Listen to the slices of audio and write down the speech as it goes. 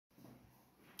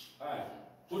Alright,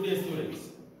 good day students.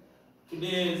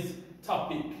 Today's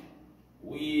topic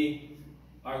we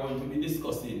are going to be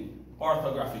discussing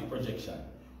orthographic projection.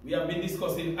 We have been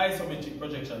discussing isometric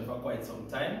projection for quite some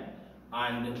time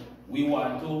and we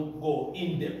want to go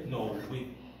in depth now with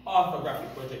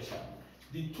orthographic projection.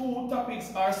 The two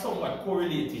topics are somewhat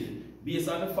correlated based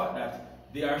on the fact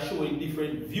that they are showing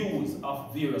different views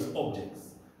of various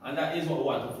objects, and that is what we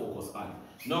want to focus on.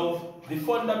 Now, the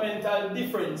fundamental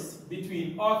difference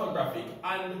between orthographic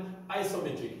and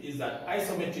isometric is that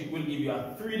isometric will give you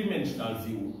a three-dimensional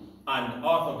view and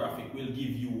orthographic will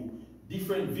give you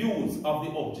different views of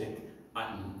the object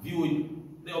and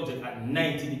viewing the object at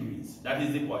 90 degrees. That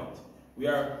is the point. We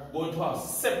are going to have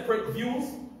separate views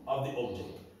of the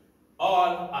object,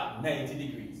 all at 90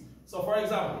 degrees. So for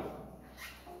example,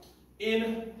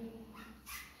 in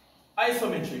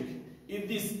isometric,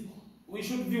 we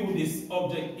should view this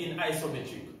object in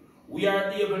isometric. We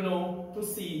are able now to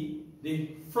see the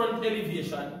front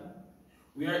elevation,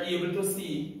 we are able to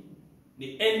see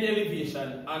the end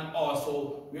elevation, and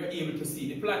also we are able to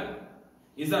see the plan.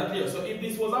 Is that clear? So if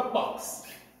this was a box,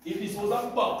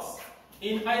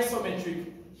 in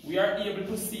isometric, we are able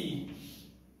to see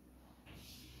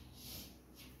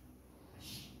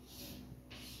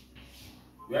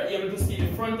the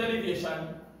front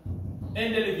elevation,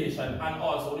 end elevation, and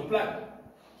also the plan.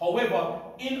 However,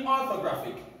 in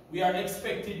orthographic, we are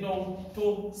expected now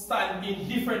to stand in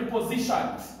different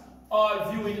positions,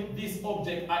 all viewing this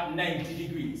object at 90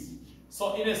 degrees.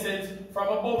 So in a sense, from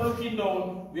above looking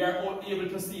down, we are all able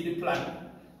to see the plan.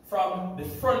 From the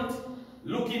front,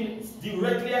 looking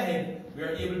directly ahead, we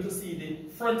are able to see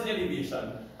the front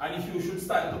elevation. And if you should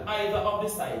stand to either of the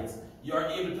sides, you are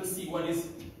able to see what is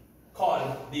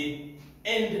called the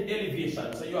end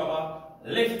elevation. So you have a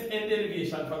left end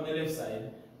elevation from the left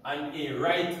side and a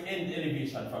right end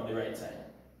elevation from the right side.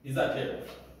 Is that clear?